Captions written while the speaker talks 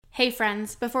Hey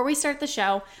friends, before we start the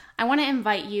show, I want to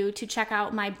invite you to check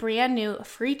out my brand new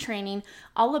free training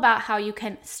all about how you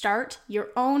can start your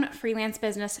own freelance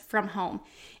business from home.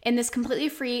 In this completely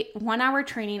free 1-hour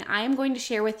training, I am going to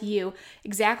share with you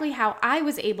exactly how I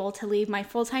was able to leave my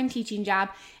full-time teaching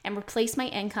job and replace my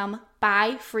income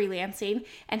by freelancing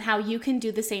and how you can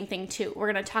do the same thing too.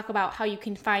 We're going to talk about how you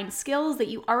can find skills that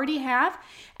you already have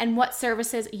and what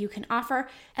services you can offer,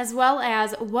 as well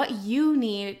as what you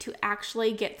need to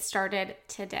actually get started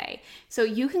today. So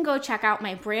you can go check out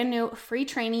my brand new free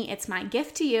training. It's my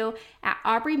gift to you at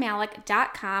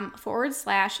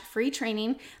aubreemalick.com/free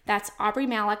training. That's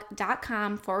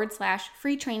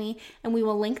aubreemalick.com/free training. And we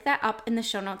will link that up in the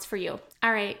show notes for you.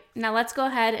 All right, now let's go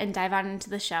ahead and dive on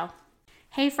into the show.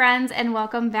 Hey friends, and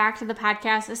welcome back to the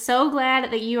podcast. So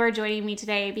glad that you are joining me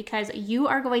today because you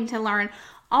are going to learn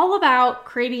all about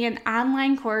creating an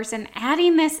online course and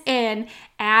adding this in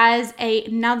as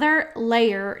another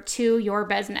layer to your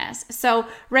business. So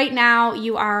right now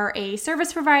you are a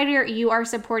service provider, you are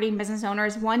supporting business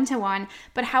owners one-to-one,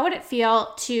 but how would it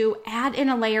feel to add in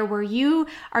a layer where you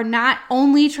are not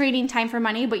only trading time for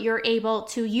money, but you're able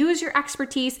to use your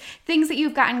expertise, things that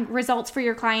you've gotten results for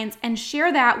your clients, and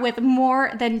share that with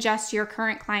more than just your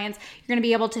current clients. You're going to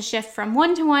be able to shift from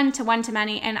one-to-one to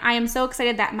one-to-many, and I am so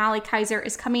excited that Molly Kaiser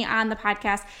is coming on the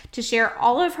podcast to share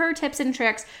all of her tips and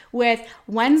tricks with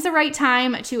when's the right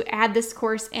time to add this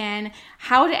course in,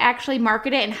 how to actually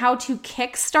market it, and how to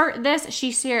kickstart this.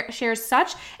 She shares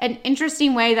such an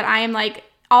interesting way that I am like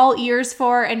all ears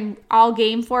for and all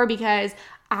game for because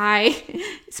I,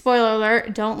 spoiler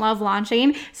alert, don't love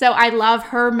launching. So I love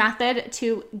her method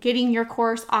to getting your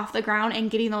course off the ground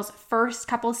and getting those first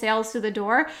couple sales to the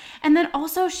door. And then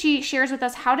also she shares with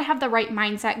us how to have the right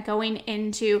mindset going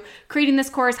into creating this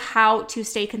course, how to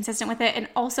stay consistent with it, and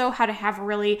also how to have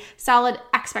really solid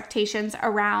expectations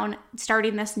around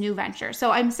starting this new venture.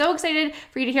 So I'm so excited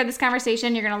for you to hear this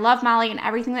conversation. You're going to love Molly and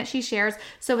everything that she shares.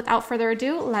 So without further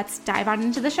ado, let's dive on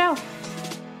into the show.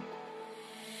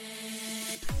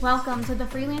 Welcome to the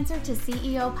Freelancer to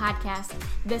CEO podcast.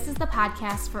 This is the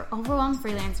podcast for overwhelmed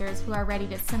freelancers who are ready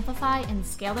to simplify and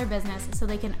scale their business so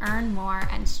they can earn more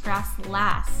and stress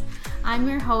less. I'm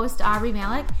your host, Aubrey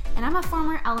Malick, and I'm a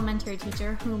former elementary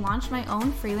teacher who launched my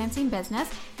own freelancing business,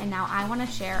 and now I want to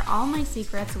share all my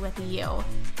secrets with you.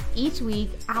 Each week,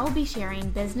 I'll be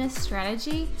sharing business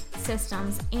strategy,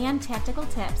 systems, and tactical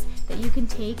tips that you can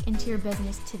take into your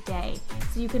business today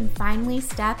so you can finally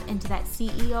step into that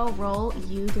CEO role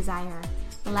you desire.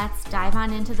 Let's dive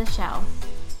on into the show.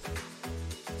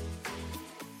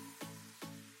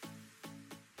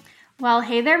 Well,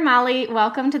 hey there, Molly.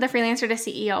 Welcome to the Freelancer to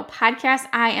CEO podcast.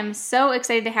 I am so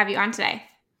excited to have you on today.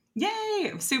 Yay!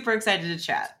 I'm super excited to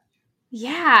chat.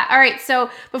 Yeah. All right. So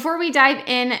before we dive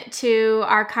into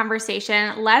our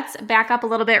conversation, let's back up a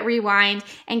little bit, rewind,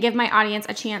 and give my audience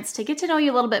a chance to get to know you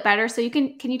a little bit better. So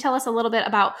can you tell us a little bit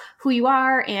about who you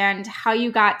are and how you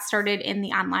got started in the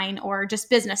online or just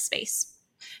business space?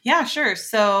 Yeah, sure.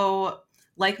 So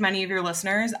like many of your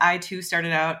listeners, I too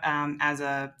started out as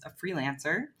a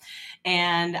freelancer.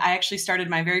 And I actually started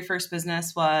my very first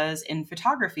business was in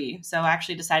photography. So I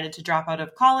actually decided to drop out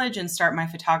of college and start my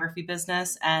photography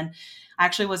business. And I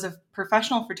actually was a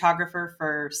professional photographer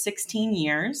for 16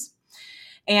 years.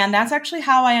 And that's actually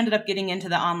how I ended up getting into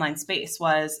the online space.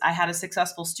 Was I had a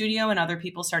successful studio and other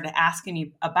people started asking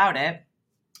me about it.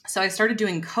 So I started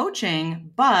doing coaching,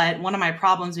 but one of my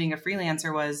problems being a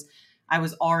freelancer was I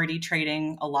was already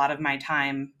trading a lot of my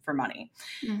time for money.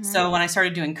 Mm-hmm. So when I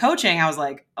started doing coaching, I was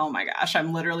like, oh my gosh,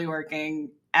 I'm literally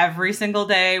working every single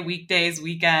day, weekdays,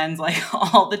 weekends, like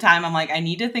all the time. I'm like, I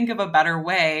need to think of a better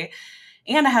way.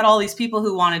 And I had all these people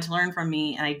who wanted to learn from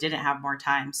me and I didn't have more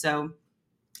time. So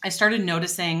I started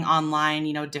noticing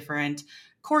online, different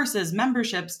courses,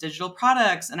 memberships, digital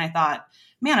products. And I thought,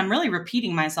 man, I'm really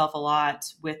repeating myself a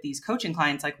lot with these coaching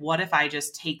clients. Like, what if I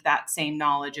just take that same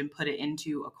knowledge and put it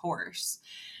into a course?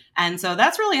 And so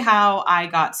that's really how I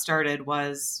got started,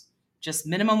 was just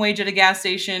minimum wage at a gas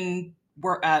station,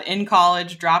 in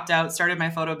college, dropped out, started my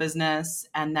photo business,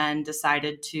 and then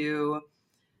decided to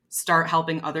start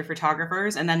helping other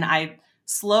photographers. And then I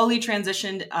slowly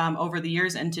transitioned over the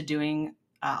years into doing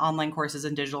online courses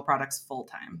and digital products full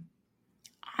time.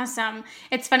 Awesome.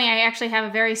 It's funny. I actually have a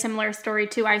very similar story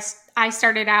too. I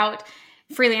started out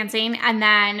freelancing and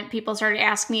then people started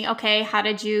asking me, okay, how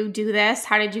did you do this?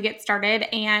 How did you get started?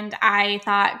 And I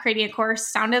thought creating a course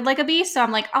sounded like a beast. So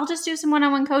I'm like, I'll just do some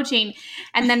one-on-one coaching,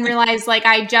 and then realized like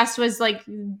I just was like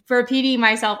repeating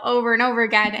myself over and over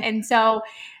again. And so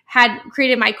had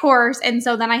created my course. And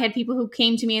so then I had people who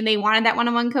came to me and they wanted that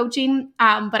one-on-one coaching.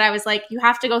 But I was like, you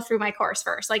have to go through my course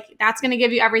first. Like that's going to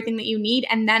give you everything that you need.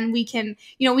 And then we can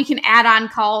add on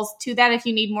calls to that if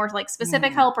you need more like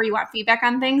specific help or you want feedback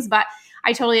on things. But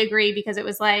I totally agree, because it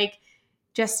was like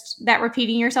just that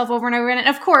repeating yourself over and over again.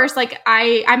 And of course, like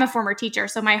I'm a former teacher,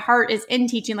 so my heart is in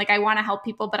teaching. Like I want to help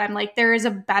people, but I'm like, there is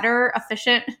a better,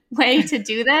 efficient way to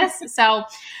do this. So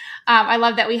I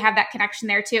love that we have that connection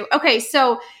there too. Okay.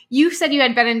 So you said you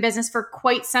had been in business for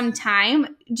quite some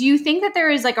time. Do you think that there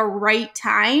is like a right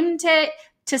time to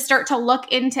start to look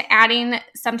into adding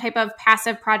some type of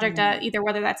passive project, either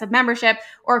whether that's a membership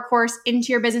or a course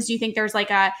into your business? Do you think there's like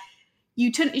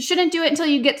you shouldn't do it until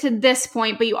you get to this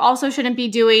point, but you also shouldn't be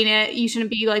doing it. You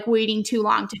shouldn't be like waiting too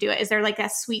long to do it. Is there like a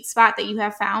sweet spot that you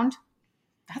have found?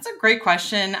 That's a great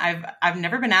question. I've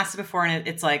never been asked it before, and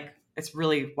it's like, it's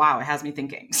really, wow, it has me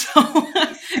thinking. So,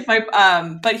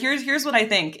 but here's what I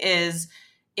think is,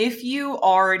 if you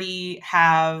already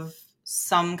have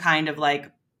some kind of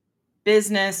like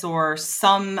business or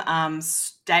some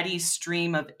steady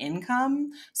stream of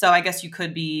income, so I guess you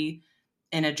could be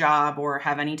in a job or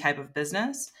have any type of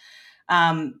business,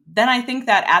 then I think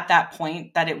that at that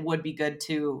point that it would be good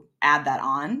to add that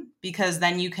on, because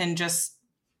then you can just,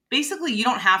 basically you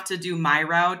don't have to do my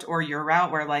route or your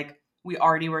route where like, we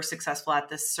already were successful at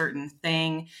this certain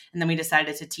thing, and then we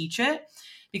decided to teach it.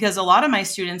 Because a lot of my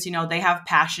students, they have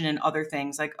passion in other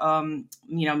things. Like,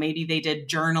 maybe they did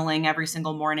journaling every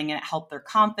single morning and it helped their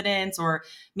confidence, or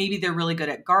maybe they're really good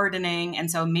at gardening.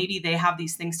 And so maybe they have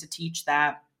these things to teach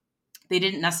that they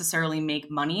didn't necessarily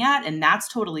make money at. And that's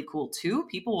totally cool too.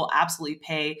 People will absolutely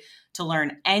pay to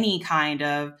learn any kind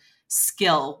of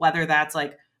skill, whether that's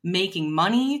like making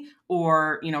money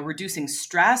or, reducing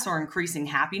stress or increasing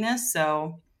happiness.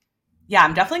 So yeah,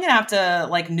 I'm definitely going to have to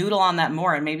like noodle on that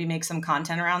more and maybe make some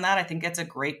content around that. I think it's a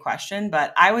great question,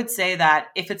 but I would say that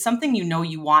if it's something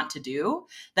you want to do,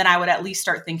 then I would at least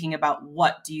start thinking about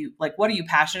what are you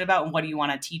passionate about and what do you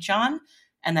want to teach on,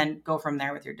 and then go from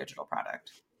there with your digital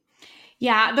product.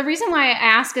 Yeah, the reason why I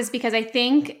ask is because I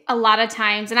think a lot of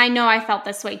times, and I know I felt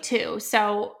this way too.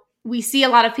 So we see a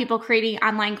lot of people creating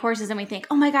online courses and we think,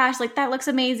 oh my gosh, like that looks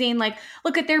amazing. Like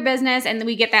look at their business. And then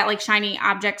we get that like shiny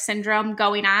object syndrome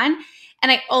going on.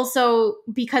 And I also,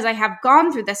 because I have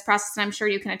gone through this process, and I'm sure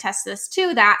you can attest to this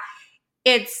too, that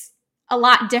it's a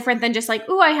lot different than just like,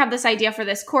 oh, I have this idea for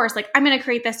this course. Like I'm going to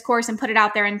create this course and put it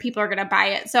out there and people are going to buy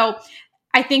it. So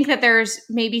I think that there's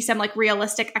maybe some like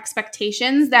realistic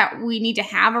expectations that we need to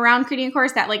have around creating a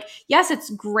course, that like, yes, it's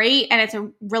great. And it's a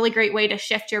really great way to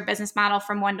shift your business model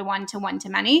from one-to-one to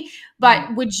one-to-many.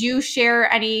 But would you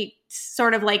share any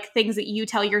sort of like things that you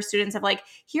tell your students of like,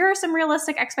 here are some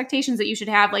realistic expectations that you should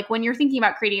have like when you're thinking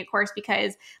about creating a course?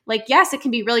 Because like, yes, it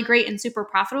can be really great and super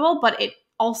profitable, but it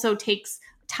also takes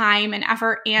time and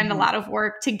effort and a lot of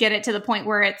work to get it to the point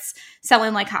where it's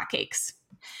selling like hotcakes.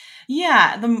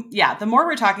 Yeah. The more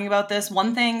we're talking about this,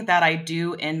 one thing that I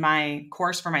do in my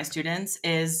course for my students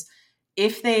is I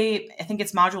think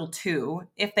it's module 2,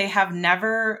 if they have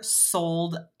never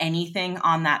sold anything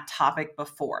on that topic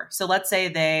before. So let's say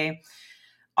they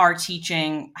are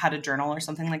teaching how to journal or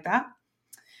something like that,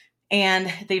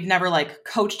 and they've never like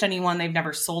coached anyone. They've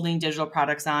never sold any digital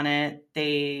products on it.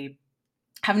 They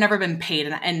have never been paid.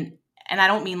 And I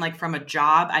don't mean like from a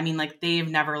job. I mean like they've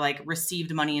never like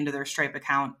received money into their Stripe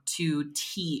account to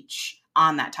teach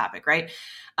on that topic, right?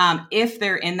 If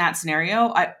they're in that scenario,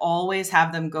 I always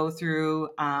have them go through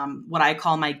what I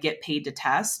call my get paid to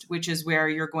test, which is where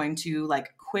you're going to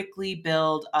like quickly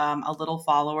build a little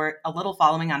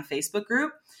following on Facebook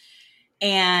group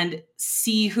and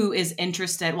see who is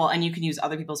interested. Well, and you can use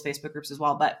other people's Facebook groups as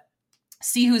well, but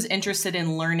see who's interested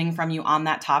in learning from you on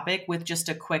that topic with just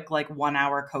a quick like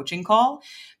 1-hour coaching call.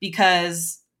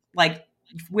 Because like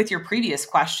with your previous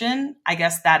question, I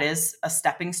guess that is a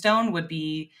stepping stone, would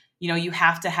be, you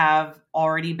have to have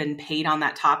already been paid on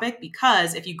that topic.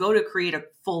 Because if you go to create a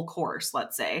full course,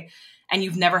 let's say, and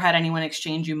you've never had anyone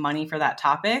exchange you money for that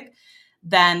topic,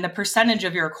 then the percentage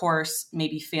of your course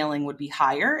maybe failing would be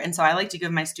higher. And so I like to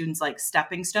give my students like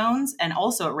stepping stones, and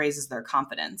also it raises their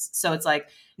confidence. So it's like,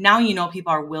 now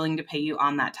people are willing to pay you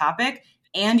on that topic,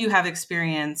 and you have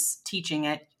experience teaching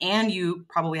it, and you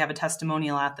probably have a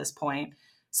testimonial at this point.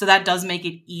 So that does make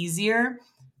it easier.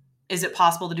 Is it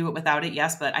possible to do it without it?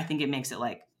 Yes, but I think it makes it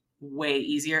like way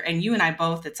easier. And you and I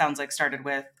both, it sounds like, started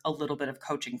with a little bit of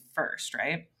coaching first,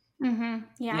 right? Mm-hmm.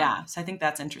 Yeah. Yeah. So I think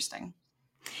that's interesting.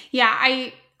 Yeah,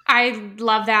 I I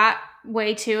love that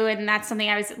way too. And that's something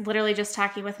I was literally just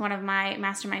talking with one of my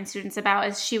mastermind students about,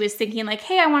 is she was thinking like,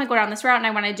 hey, I want to go down this route and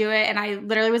I want to do it. And I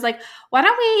literally was like, why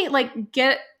don't we like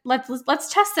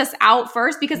let's test this out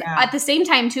first, because at the same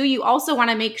time too, you also want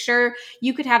to make sure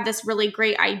you could have this really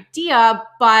great idea,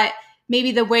 but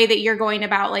maybe the way that you're going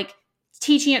about like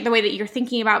teaching it, the way that you're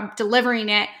thinking about delivering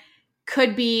it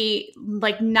could be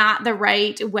like not the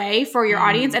right way for your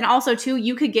audience. And also too,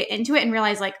 you could get into it and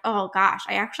realize like, oh gosh,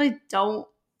 I actually don't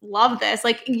love this.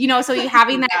 Like, you know, so you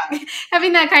having that,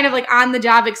 having that kind of like on the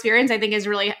job experience, I think is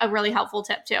really a really helpful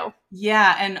tip too.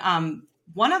 Yeah. And,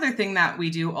 one other thing that we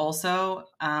do also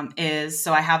is,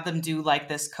 so I have them do like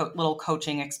this little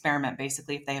coaching experiment,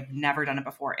 basically, if they have never done it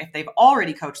before. If they've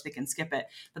already coached, they can skip it.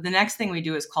 But the next thing we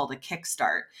do is called a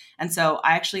kickstart. And so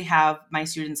I actually have my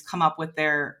students come up with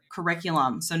their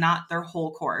curriculum. So not their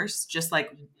whole course, just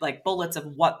like bullets of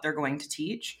what they're going to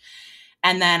teach.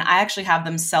 And then I actually have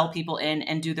them sell people in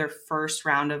and do their first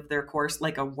round of their course,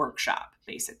 like a workshop,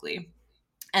 basically.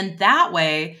 And that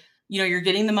way, you know, you're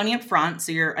getting the money up front.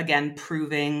 So you're, again,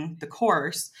 proving the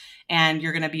course, and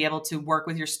you're going to be able to work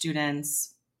with your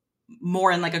students more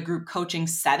in like a group coaching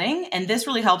setting. And this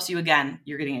really helps you. Again,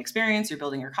 you're getting experience, you're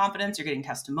building your confidence, you're getting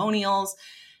testimonials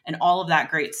and all of that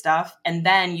great stuff. And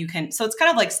then you can, so it's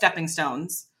kind of like stepping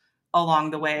stones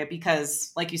along the way,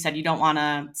 because like you said, you don't want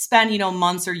to spend, you know,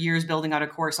 months or years building out a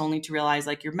course only to realize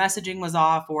like your messaging was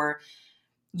off, or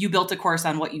you built a course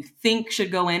on what you think should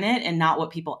go in it and not what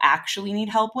people actually need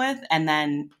help with. And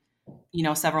then, you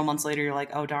know, several months later, you're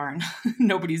like, oh, darn,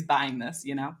 nobody's buying this,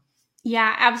 you know?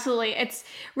 Yeah, absolutely. It's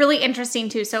really interesting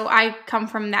too. So I come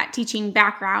from that teaching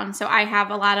background. So I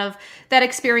have a lot of that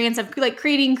experience of like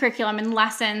creating curriculum and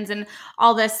lessons and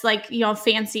all this like, you know,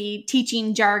 fancy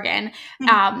teaching jargon.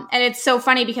 And it's so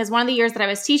funny because one of the years that I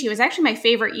was teaching was actually my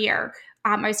favorite year.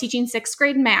 I was teaching 6th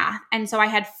grade math. And so I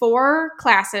had 4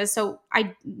 classes. So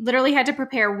I literally had to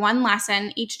prepare one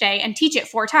lesson each day and teach it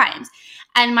 4 times.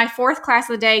 And my 4th class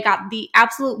of the day got the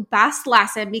absolute best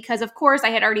lesson because, of course, I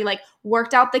had already like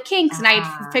worked out the kinks and I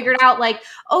had figured out like,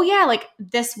 oh yeah, like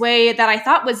this way that I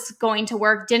thought was going to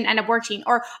work didn't end up working.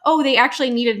 Or, oh, they actually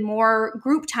needed more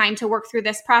group time to work through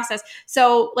this process.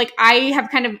 So like I have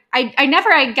kind of, I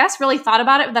never, I guess, really thought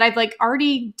about it, that I've like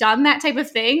already done that type of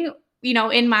thing, you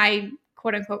know, in my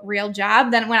quote unquote real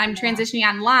job than when I'm transitioning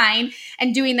online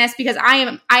and doing this, because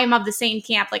I am of the same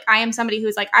camp. Like I am somebody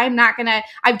who's like,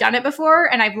 I've done it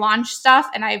before and I've launched stuff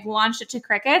and I've launched it to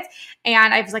crickets.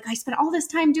 And I was like, I spent all this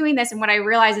time doing this. And what I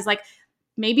realized is like,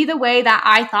 maybe the way that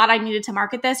I thought I needed to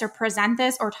market this or present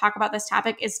this or talk about this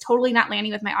topic is totally not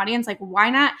landing with my audience. Like, why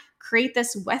not create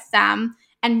this with them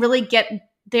and really get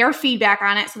their feedback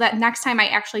on it so that next time I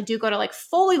actually do go to like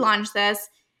fully launch this,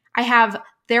 I have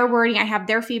their wording, I have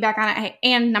their feedback on it.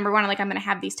 And number one, like I'm going to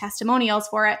have these testimonials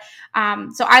for it.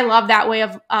 So I love that way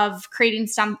of creating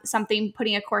something,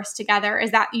 putting a course together.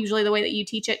 Is that usually the way that you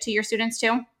teach it to your students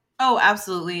too? Oh,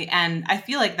 absolutely. And I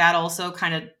feel like that also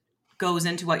kind of goes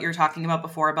into what you're talking about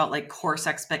before about like course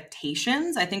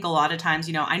expectations. I think a lot of times,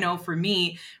 you know, I know for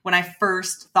me, when I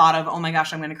first thought of, oh my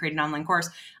gosh, I'm going to create an online course,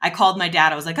 I called my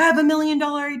dad. I was like, I have $1 million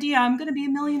idea. I'm going to be a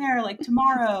millionaire like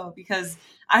tomorrow because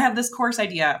I have this course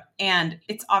idea. And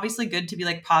it's obviously good to be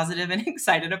like positive and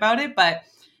excited about it. But,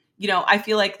 you know, I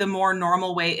feel like the more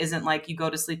normal way isn't like you go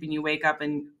to sleep and you wake up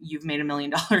and you've made $1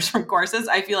 million from courses.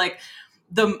 I feel like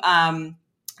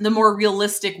the more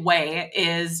realistic way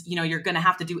is, you know, you're going to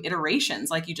have to do iterations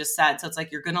like you just said. So it's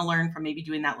like, you're going to learn from maybe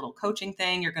doing that little coaching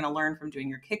thing. You're going to learn from doing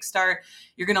your Kickstart.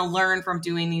 You're going to learn from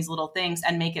doing these little things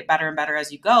and make it better and better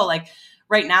as you go. Like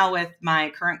right now with my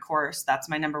current course, that's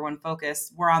my number one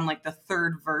focus. We're on like the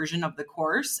 3rd version of the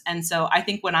course. And so I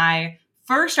think when I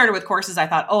first started with courses, I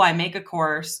thought, oh, I make a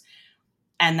course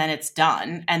and then it's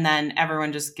done. And then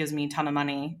everyone just gives me a ton of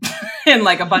money and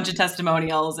like a bunch of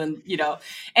testimonials and, you know,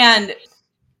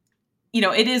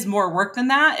 it is more work than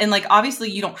that. And like,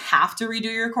 obviously you don't have to redo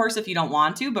your course if you don't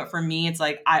want to, but for me, it's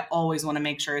like, I always want to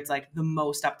make sure it's like the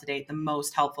most up to date, the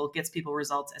most helpful, gets people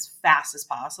results as fast as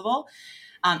possible.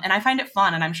 And I find it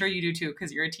fun. And I'm sure you do too,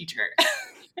 because you're a teacher.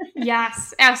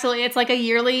 Yes, absolutely. It's like a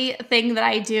yearly thing that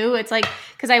I do. It's like,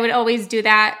 because I would always do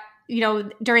that, you know,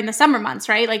 during the summer months,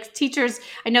 right? Like teachers,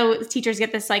 I know teachers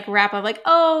get this like wrap of like,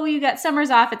 oh, you got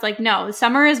summers off. It's like, no,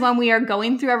 summer is when we are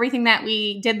going through everything that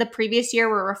we did the previous year.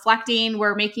 We're reflecting,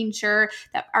 we're making sure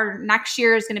that our next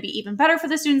year is going to be even better for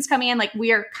the students coming in. Like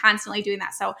we are constantly doing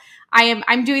that. So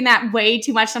I'm doing that way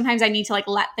too much. Sometimes I need to like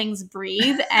let things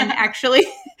breathe and actually,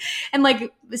 and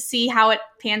like see how it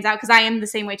pans out. Cause I am the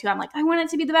same way too. I'm like, I want it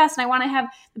to be the best and I want to have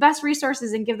the best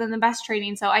resources and give them the best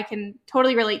training. So I can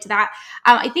totally relate to that.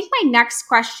 I think my next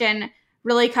question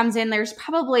really comes in. There's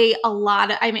probably a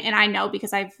lot of, and I know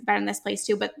because I've been in this place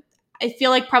too, but I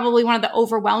feel like probably one of the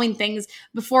overwhelming things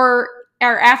before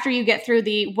or after you get through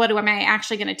am I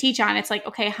actually going to teach on? It's like,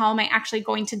 okay, how am I actually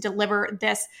going to deliver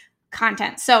this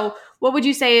content? So what would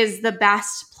you say is the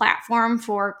best platform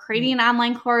for creating an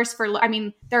online course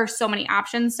there are so many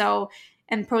options,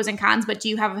 and pros and cons, but do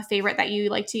you have a favorite that you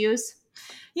like to use?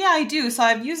 Yeah, I do. So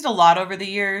I've used a lot over the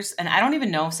years, and I don't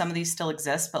even know if some of these still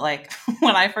exist, but like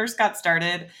when I first got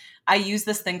started, I used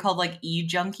this thing called like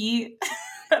eJunkie.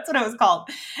 That's what it was called.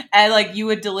 And like you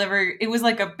would deliver, it was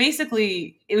like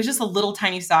it was just a little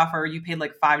tiny software. You paid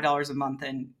like $5 a month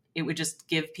and it would just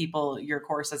give people your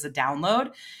course as a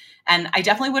download. And I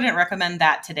definitely wouldn't recommend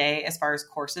that today as far as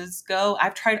courses go.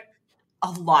 I've tried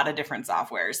a lot of different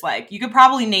softwares. Like you could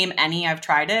probably name any. I've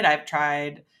tried it.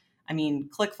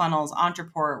 ClickFunnels,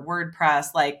 Ontraport,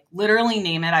 WordPress, like literally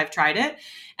name it. I've tried it.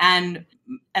 And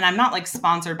I'm not like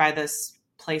sponsored by this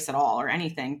place at all or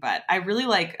anything, but I really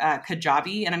like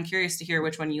Kajabi, and I'm curious to hear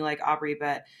which one you like, Aubrey.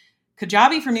 But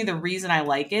Kajabi, for me, the reason I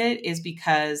like it is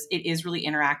because it is really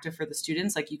interactive for the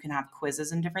students. Like you can have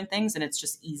quizzes and different things, and it's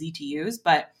just easy to use.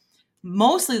 But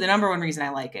mostly the number one reason I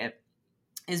like it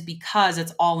is because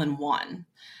it's all in one.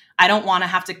 I don't want to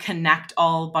have to connect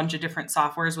a bunch of different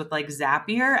softwares with like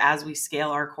Zapier as we scale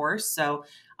our course. So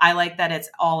I like that it's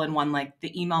all in one, like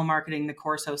the email marketing, the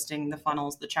course hosting, the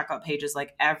funnels, the checkout pages,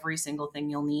 like every single thing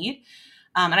you'll need.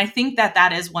 And I think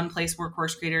that is one place where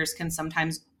course creators can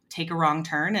sometimes take a wrong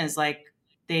turn, is like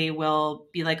they will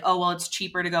be like, oh, well, it's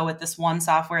cheaper to go with this one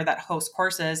software that hosts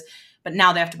courses, but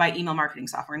now they have to buy email marketing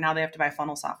software. Now they have to buy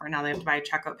funnel software. Now they have to buy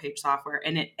checkout page software,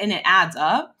 and it adds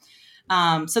up.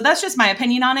 So that's just my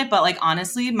opinion on it. But like,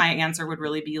 honestly, my answer would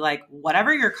really be like,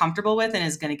 whatever you're comfortable with and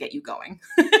is going to get you going,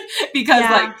 because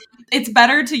like it's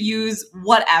better to use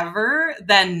whatever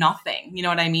than nothing. You know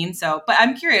what I mean? So, but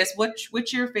I'm curious,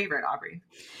 which your favorite, Aubrey?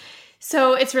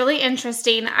 So it's really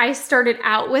interesting. I started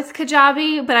out with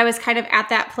Kajabi, but I was kind of at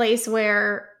that place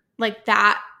where like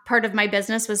that part of my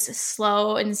business was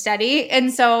slow and steady.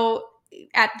 And so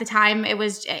at the time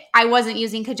I wasn't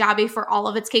using Kajabi for all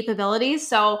of its capabilities.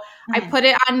 So I put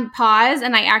it on pause,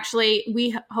 and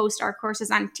we host our courses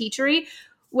on Teachery,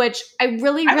 which I've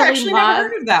actually love. Never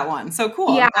heard of that one. So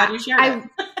cool. Yeah, I'm glad you shared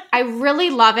it. I really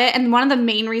love it. And one of the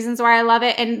main reasons why I love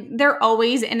it, and they're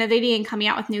always innovating and coming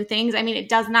out with new things. I mean, it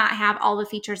does not have all the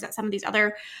features that some of these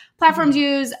other platforms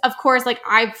use. Of course, like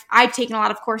I've taken a lot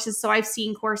of courses, so I've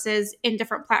seen courses in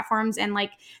different platforms, and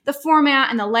like the format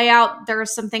and the layout, there are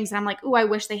some things that I'm like, oh, I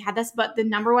wish they had this. But the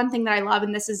number one thing that I love,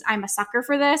 and I'm a sucker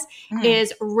for this,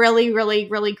 is really, really,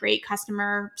 really great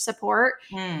customer support.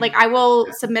 Like I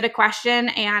will submit a question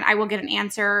and I will get an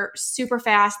answer super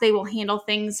fast. They will handle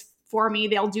things for me.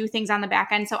 They'll do things on the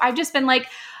back end. So I've just been like,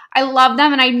 I love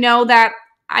them. And I know that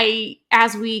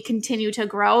as we continue to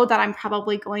grow, that I'm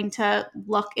probably going to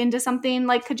look into something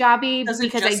like Kajabi. Does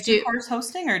it just do course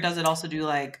hosting, or does it also do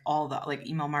like all the like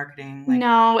email marketing? Like...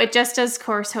 No, it just does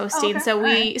course hosting.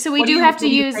 Okay. So we what do have to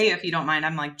use. Pay, if you don't mind,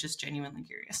 I'm like just genuinely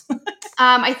curious.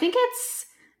 I think it's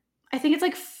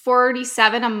like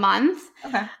 $47 a month.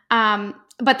 Okay.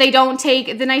 But they don't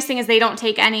take, the nice thing is they don't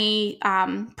take any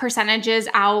percentages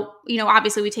out. You know,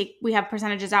 obviously we have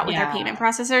percentages out with our payment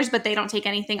processors, but they don't take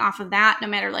anything off of that, no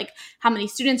matter like how many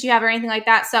students you have or anything like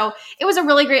that. So it was a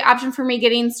really great option for me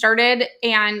getting started.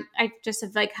 And I just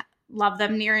have like love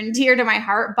them near and dear to my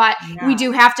heart, but we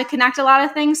do have to connect a lot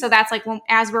of things. So that's like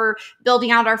as we're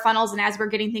building out our funnels and as we're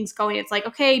getting things going, it's like,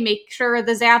 okay, make sure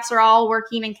the Zaps are all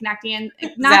working and connecting,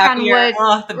 and knock on wood.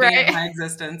 The bane of my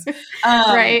existence.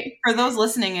 Right. For those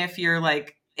listening, if you're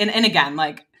like, and again,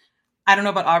 like, I don't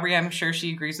know about Aubrey, I'm sure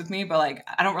she agrees with me, but like,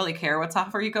 I don't really care what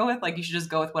software you go with. Like, you should just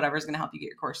go with whatever's going to help you get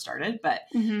your course started. But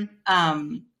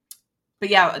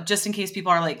yeah, just in case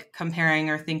people are like comparing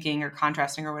or thinking or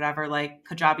contrasting or whatever, like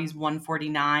Kajabi's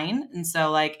 $149. And so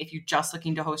like, if you're just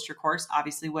looking to host your course,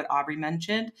 obviously what Aubrey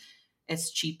mentioned, it's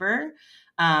cheaper.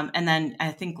 And then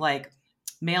I think like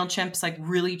MailChimp's like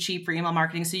really cheap for email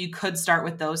marketing. So you could start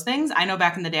with those things. I know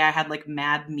back in the day I had like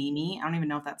Mad Mimi. I don't even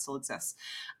know if that still exists.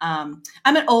 I'm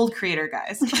an old creator,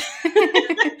 guys.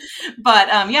 But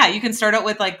yeah, you can start out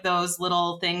with like those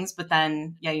little things, but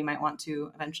then you might want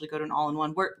to eventually go to an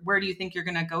all-in-one. Where do you think you're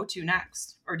going to go to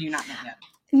next? Or do you not know yet?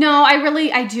 No,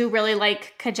 I do really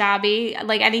like Kajabi.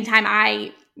 Like anytime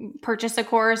I purchase a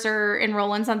course or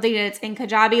enroll in something and it's in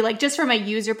Kajabi, like just from a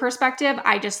user perspective,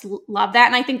 I just love that.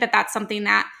 And I think that that's something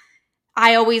that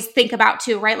I always think about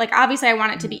too, right? Like obviously I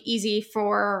want it to be easy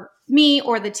for me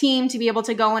or the team to be able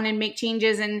to go in and make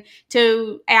changes and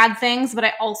to add things. But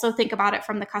I also think about it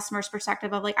from the customer's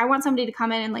perspective of like, I want somebody to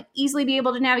come in and like easily be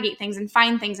able to navigate things and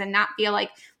find things and not feel like,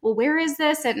 well, where is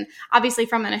this? And obviously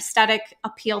from an aesthetic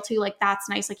appeal too, like that's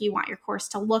nice. Like you want your course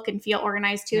to look and feel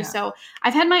organized too. Yeah. So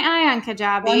I've had my eye on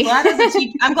Kajabi.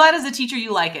 Well, I'm glad as a teacher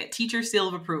you like it. Teacher seal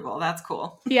of approval. That's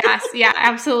cool. Yes. Yeah,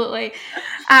 absolutely.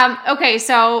 Okay.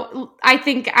 So I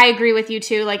think I agree with you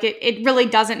too. Like it really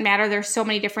doesn't matter. There's so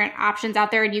many different options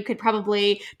out there, and you could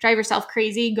probably drive yourself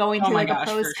crazy going through a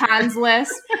pros cons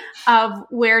list of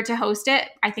where to host it.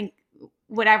 I think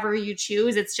whatever you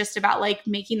choose, it's just about like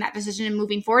making that decision and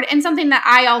moving forward. And something that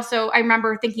I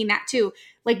remember thinking that too,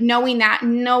 like knowing that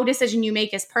no decision you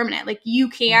make is permanent. Like you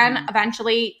can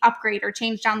eventually upgrade or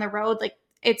change down the road. Like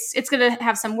it's going to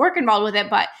have some work involved with it,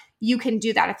 but you can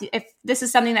do that. If this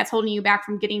is something that's holding you back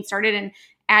from getting started and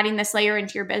adding this layer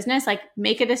into your business, like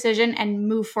make a decision and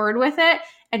move forward with it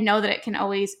and know that it can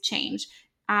always change.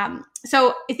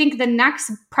 So I think the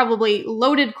next probably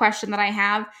loaded question that I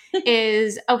have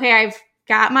is, okay, I've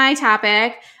got my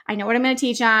topic. I know what I'm going to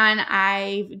teach on.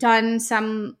 I've done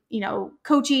some,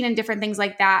 coaching and different things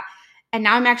like that. And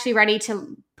now I'm actually ready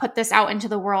to put this out into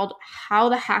the world. How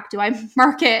the heck do I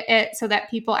market it so that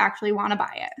people actually want to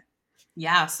buy it?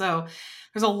 Yeah. So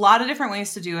there's a lot of different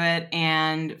ways to do it.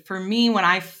 And for me, when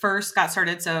I first got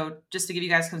started, so just to give you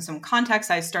guys some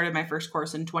context, I started my first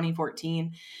course in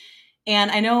 2014.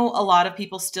 And I know a lot of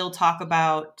people still talk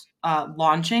about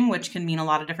launching, which can mean a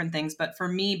lot of different things. But for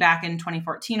me, back in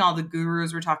 2014, all the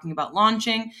gurus were talking about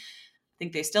launching. I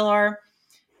think they still are.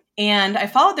 And I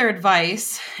followed their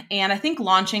advice. And I think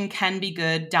launching can be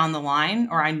good down the line,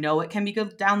 or I know it can be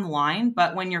good down the line.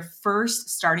 But when you're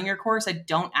first starting your course, I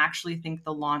don't actually think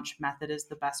the launch method is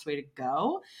the best way to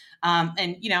go.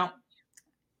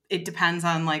 It depends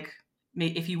on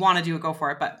if you want to do it, go for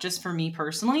it. But just for me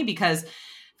personally,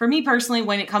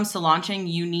 when it comes to launching,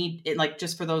 you need it,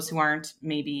 just for those who aren't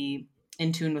maybe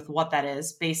in tune with what that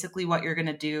is, basically what you're going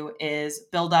to do is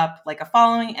build up like a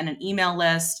following and an email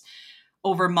list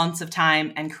over months of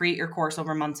time and create your course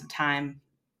over months of time.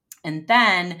 And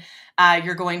then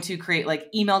you're going to create like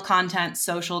email content,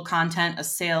 social content, a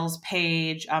sales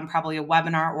page, probably a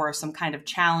webinar or some kind of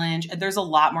challenge. And there's a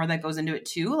lot more that goes into it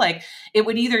too. Like it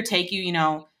would either take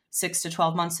you, 6 to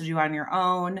 12 months to do on your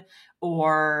own,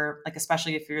 or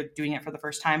especially if you're doing it for the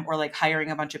first time, or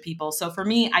hiring a bunch of people. So for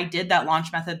me, I did that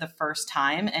launch method the first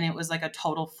time and it was a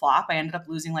total flop. I ended up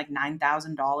losing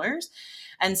 $9,000.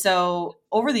 And so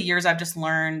over the years, I've just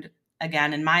learned,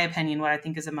 again, in my opinion, what I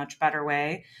think is a much better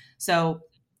way. So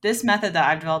this method that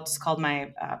I've developed is called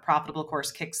my Profitable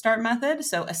Course Kickstart method.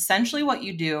 So essentially what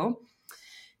you do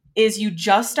is you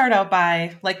just start out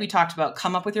by, like we talked about,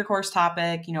 come up with your course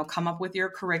topic, come up with your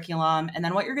curriculum. And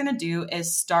then what you're going to do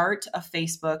is start a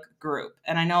Facebook group.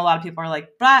 And I know a lot of people are like,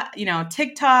 but,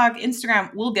 TikTok,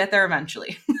 Instagram, we'll get there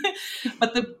eventually.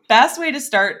 But the best way to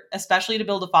start, especially to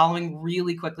build a following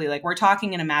really quickly, we're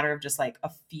talking in a matter of just a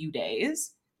few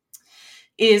days,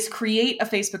 is create a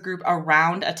Facebook group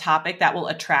around a topic that will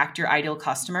attract your ideal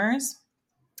customers.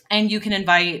 And you can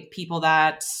invite people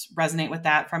that resonate with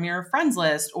that from your friends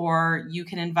list, or you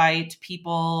can invite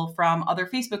people from other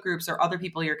Facebook groups or other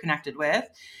people you're connected with.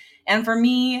 And for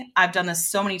me, I've done this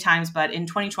so many times, but in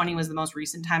 2020 was the most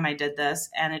recent time I did this.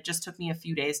 And it just took me a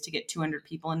few days to get 200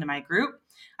 people into my group.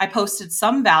 I posted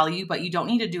some value, but you don't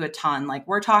need to do a ton.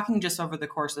 We're talking just over the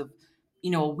course of,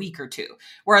 a week or two.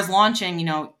 Whereas launching,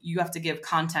 you have to give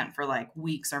content for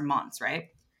weeks or months, right?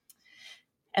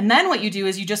 And then what you do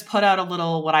is you just put out a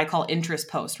little, what I call interest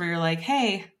post, where you're like,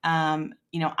 hey, I'm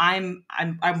going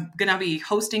to be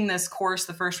hosting this course.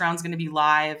 The first round's going to be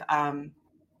live. A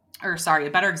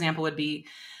better example would be,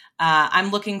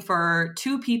 I'm looking for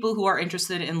 2 people who are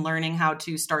interested in learning how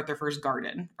to start their first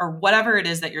garden, or whatever it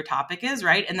is that your topic is,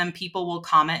 right? And then people will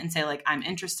comment and say I'm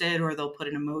interested, or they'll put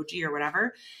an emoji or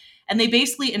whatever. And they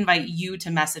basically invite you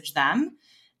to message them.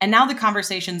 And now the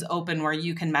conversation's open where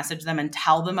you can message them and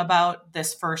tell them about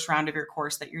this first round of your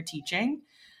course that you're teaching.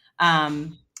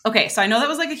 Okay, so I know that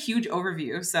was a huge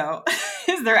overview. So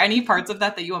is there any parts of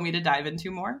that you want me to dive into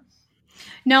more?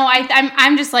 No,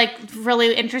 I'm just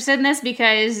really interested in this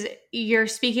because you're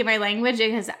speaking my language,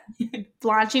 because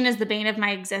launching is the bane of my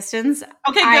existence.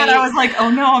 Okay, good. I was oh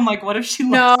no. I'm what if she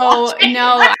No,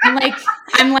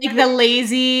 I'm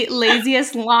the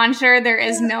laziest launcher there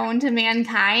is known to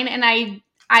mankind. And I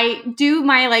do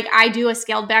I do a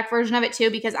scaled back version of it too,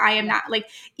 because I am not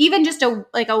even just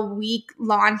a week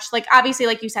launch. Obviously,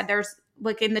 like you said, there's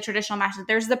in the traditional method,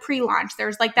 there's the pre-launch,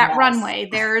 there's that runway,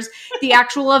 there's the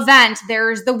actual event,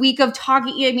 there's the week of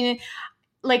talking. I mean,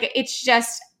 it's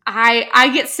just,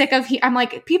 I get sick of, I'm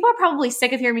like, people are probably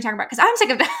sick of hearing me talk about, because I'm sick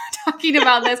of talking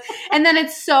about this. And then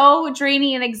it's so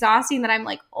draining and exhausting that I'm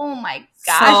like, oh my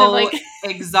gosh. I'm like,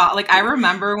 like, I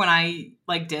remember when I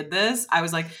like did this, I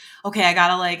was like, okay, I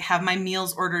gotta like have my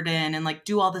meals ordered in and like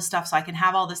do all this stuff so I can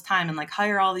have all this time and like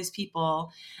hire all these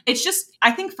people. It's just,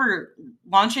 I think for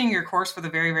launching your course for the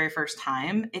very, very first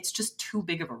time, it's just too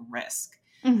big of a risk.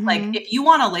 Like if you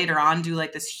want to later on do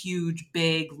like this huge,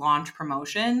 big launch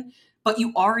promotion, but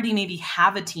you already maybe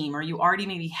have a team or you already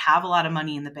maybe have a lot of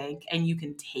money in the bank and you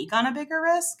can take on a bigger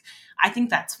risk, I think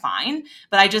that's fine.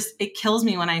 But it kills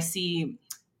me when I see,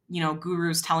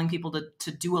 gurus telling people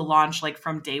to do a launch like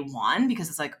from day one, because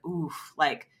it's like, oof,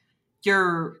 like I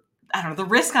don't know, the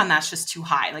risk on that's just too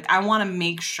high. Like I want to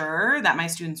make sure that my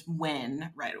students win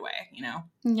right away,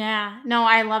 Yeah, no,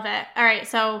 I love it. All right.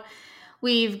 So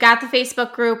we've got the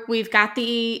Facebook group, we've got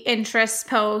the interest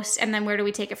post, and then where do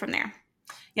we take it from there?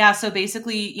 Yeah. So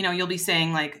basically, you'll be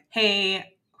saying like,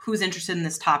 hey, who's interested in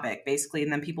this topic, basically.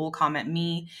 And then people will comment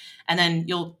me, and then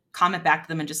you'll comment back to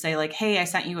them and just say like, hey, I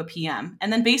sent you a PM.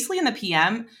 And then basically in the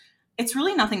PM, it's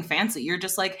really nothing fancy. You're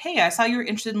just like, hey, I saw you were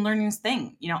interested in learning this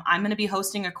thing. I'm going to be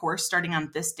hosting a course starting on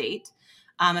this date.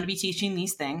 I'm going to be teaching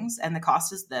these things and the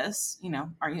cost is this,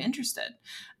 are you interested?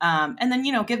 And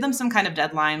then, give them some kind of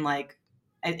deadline, like,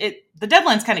 the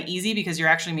deadline's kind of easy because you're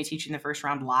actually going to be teaching the first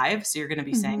round live. So you're going to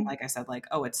be saying, like I said, like,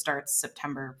 oh, it starts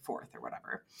September 4th or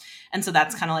whatever. And so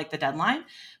that's kind of like the deadline.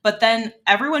 But then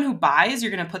everyone who buys,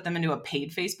 you're going to put them into a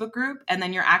paid Facebook group. And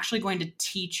then you're actually going to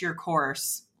teach your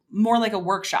course more like a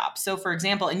workshop. So for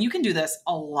example, and you can do this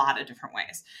a lot of different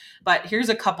ways, but here's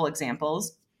a couple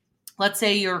examples. Let's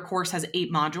say your course has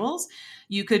 8 modules.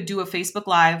 You could do a Facebook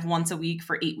Live once a week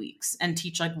for 8 weeks and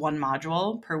teach like one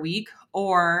module per week.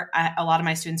 Or a lot of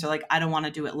my students are like, I don't want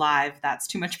to do it live. That's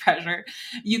too much pressure.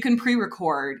 You can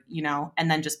pre-record, and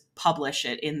then just publish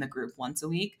it in the group once a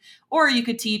week. Or you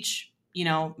could teach,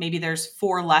 maybe there's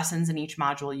 4 lessons in each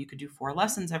module. You could do 4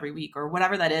 lessons every week or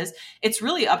whatever that is. It's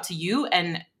really up to you.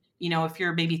 And, if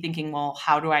you're maybe thinking, well,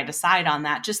 how do I decide on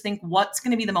that? Just think what's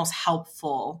going to be the most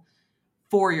helpful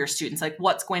for your students, like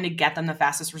what's going to get them the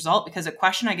fastest result. Because a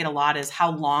question I get a lot is,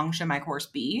 how long should my course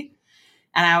be?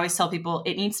 And I always tell people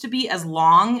it needs to be as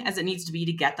long as it needs to be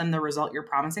to get them the result you're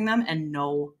promising them, and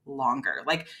no longer.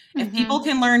 Like if people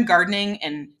can learn gardening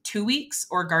in 2 weeks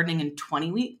or gardening in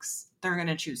 20 weeks, they're going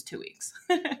to choose 2 weeks.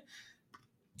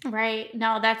 Right.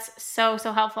 No, that's so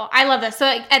helpful. I love this. So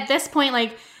at this point,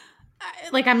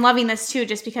 like I'm loving this too,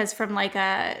 just because from like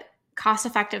a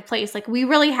cost-effective place, like we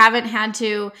really haven't had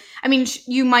to, I mean,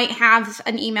 you might have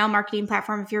an email marketing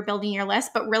platform if you're building your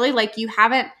list, but really like you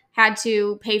haven't had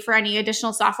to pay for any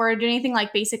additional software or do anything.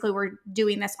 Like basically we're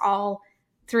doing this all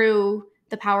through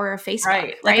the power of Facebook.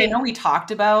 Right. Like I know we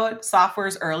talked about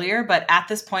softwares earlier, but at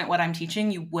this point, what I'm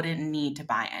teaching, you wouldn't need to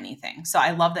buy anything. So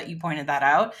I love that you pointed that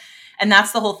out. And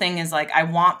that's the whole thing, is like, I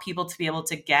want people to be able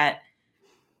to get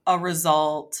a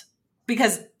result,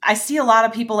 because I see a lot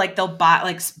of people like they'll buy,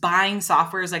 like buying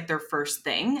software is like their first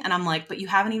thing. And I'm like, but you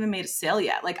haven't even made a sale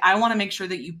yet. Like I want to make sure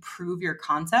that you prove your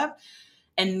concept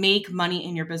and make money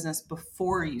in your business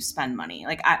before you spend money.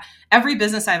 Like every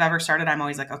business I've ever started, I'm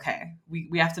always like, okay,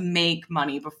 we have to make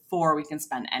money before we can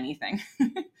spend anything.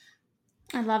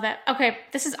 I love it. Okay.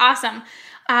 This is awesome.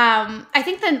 I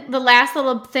think the last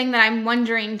little thing that I'm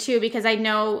wondering too, because I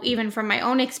know even from my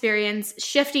own experience,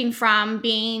 shifting from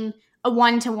being a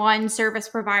one-to-one service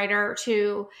provider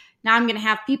to now I'm going to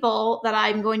have people that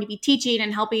I'm going to be teaching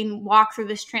and helping walk through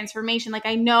this transformation. Like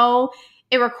I know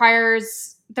it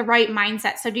requires the right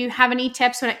mindset. So do you have any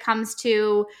tips when it comes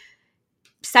to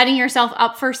setting yourself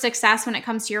up for success when it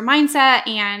comes to your mindset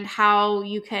and how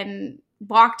you can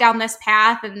walk down this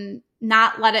path and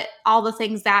not let all the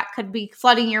things that could be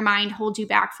flooding your mind hold you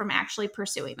back from actually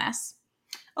pursuing this?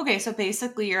 Okay. So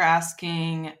basically you're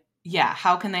asking,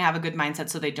 how can they have a good mindset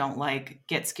so they don't like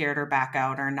get scared or back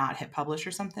out or not hit publish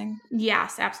or something?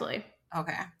 Yes, absolutely.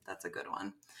 Okay. That's a good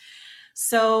one.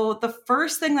 So the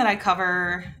first thing that I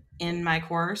cover in my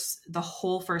course, the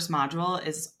whole first module,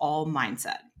 is all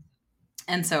mindset.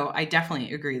 And so I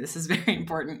definitely agree. This is very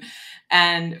important.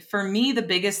 And for me, the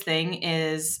biggest thing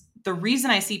is the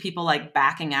reason I see people like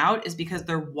backing out is because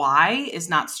their why is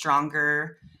not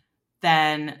stronger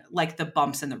than like the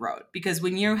bumps in the road. Because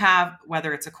when you have,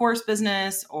 whether it's a course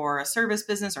business or a service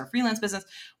business or a freelance business,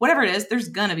 whatever it is, there's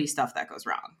going to be stuff that goes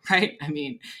wrong, right? I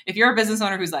mean, if you're a business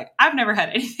owner who's like, I've never had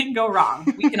anything go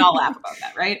wrong, we can all laugh about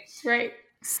that, right? Right.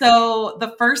 So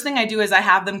the first thing I do is I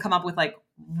have them come up with like,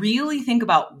 really think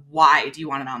about, why do you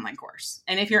want an online course?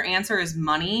 And if your answer is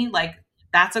money, like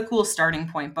that's a cool starting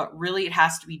point, but really it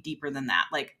has to be deeper than that.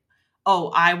 Like,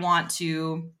 oh, I want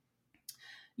to,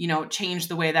 change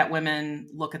the way that women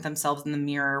look at themselves in the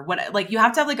mirror. You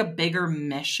have to have like a bigger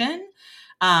mission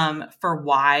for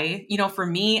why. For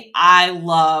me, I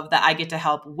love that I get to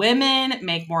help women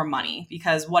make more money,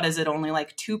 because what is it? Only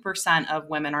like 2% of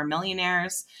women are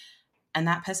millionaires. And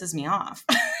that pisses me off.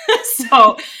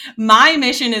 So my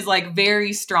mission is like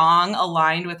very strong,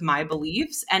 aligned with my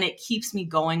beliefs, and it keeps me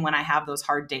going when I have those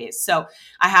hard days. So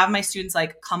I have my students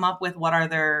like come up with what are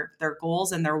their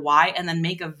goals and their why, and then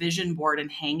make a vision board and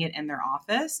hang it in their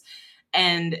office.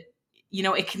 And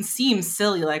it can seem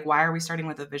silly, like, why are we starting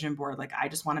with a vision board? Like, I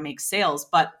just want to make sales.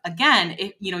 But again,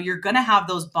 if you're going to have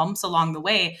those bumps along the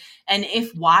way. And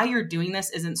if why you're doing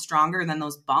this isn't stronger than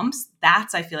those bumps,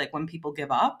 that's, I feel like, when people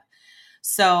give up.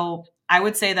 So I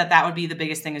would say that would be the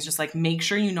biggest thing, is just like, make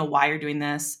sure you know why you're doing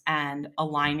this and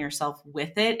align yourself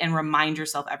with it, and remind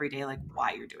yourself every day, like,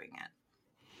 why you're doing it.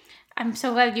 I'm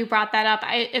so glad you brought that up.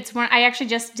 I actually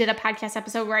just did a podcast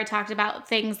episode where I talked about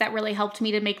things that really helped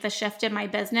me to make the shift in my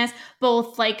business,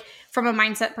 both like from a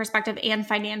mindset perspective and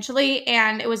financially.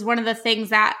 And it was one of the things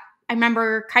that I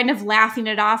remember kind of laughing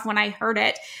it off when I heard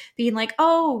it, being like,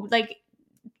 oh, like,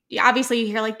 obviously you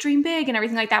hear like dream big and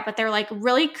everything like that, but they're like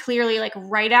really clearly like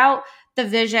write out the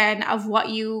vision of what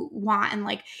you want. And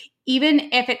like, even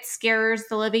if it scares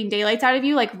the living daylights out of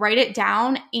you, like write it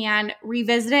down and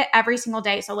revisit it every single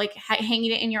day. So like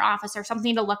hanging it in your office or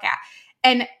something to look at.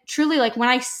 And truly, like when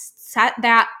I set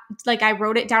that, like I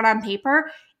wrote it down on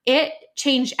paper, it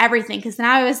changed everything. Cause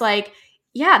now I was like,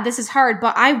 yeah, this is hard,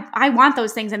 but I want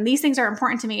those things, and these things are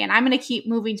important to me, and I'm going to keep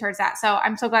moving towards that. So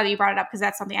I'm so glad that you brought it up, because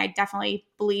that's something I definitely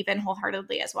believe in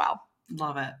wholeheartedly as well.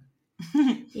 Love it.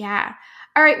 Yeah.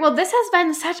 All right. Well, this has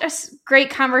been such a great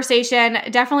conversation.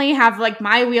 Definitely have like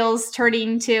my wheels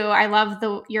turning too. I love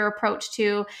your approach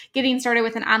to getting started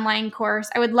with an online course.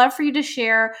 I would love for you to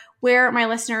share where my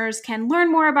listeners can learn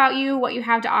more about you, what you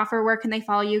have to offer, where can they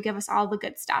follow you, give us all the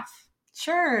good stuff.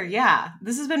 Sure. Yeah.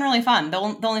 This has been really fun. The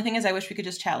only thing is I wish we could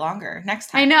just chat longer next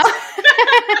time. I know.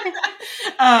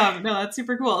 No, that's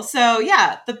super cool. So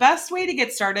yeah, the best way to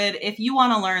get started, if you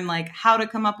want to learn like how to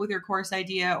come up with your course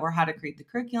idea, or how to create the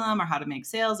curriculum, or how to make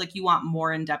sales, like you want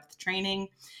more in-depth training,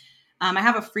 I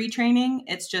have a free training.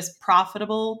 It's just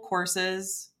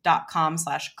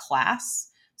profitablecourses.com/class.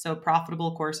 So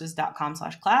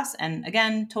profitablecourses.com/class. And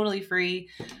again, totally free.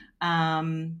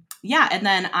 Yeah. And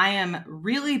then I am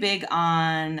really big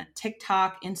on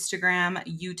TikTok, Instagram,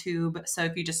 YouTube. So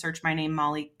if you just search my name,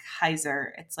 Molly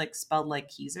Keyser, it's like spelled like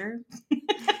Keyser,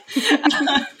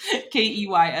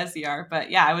 Keyser. But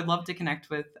yeah, I would love to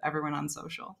connect with everyone on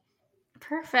social.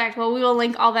 Perfect. Well, we will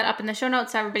link all that up in the show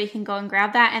notes so everybody can go and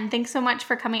grab that. And thanks so much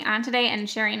for coming on today and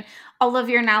sharing all of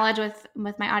your knowledge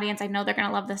with my audience. I know they're going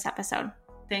to love this episode.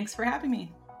 Thanks for having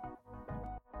me.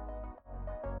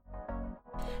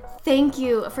 Thank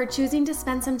you for choosing to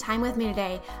spend some time with me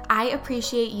today. I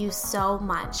appreciate you so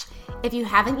much. If you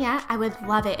haven't yet, I would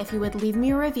love it if you would leave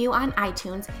me a review on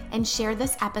iTunes and share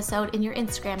this episode in your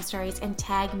Instagram stories and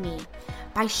tag me.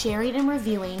 By sharing and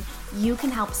reviewing, you can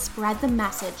help spread the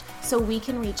message so we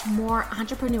can reach more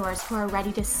entrepreneurs who are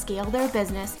ready to scale their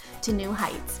business to new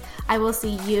heights. I will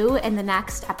see you in the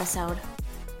next episode.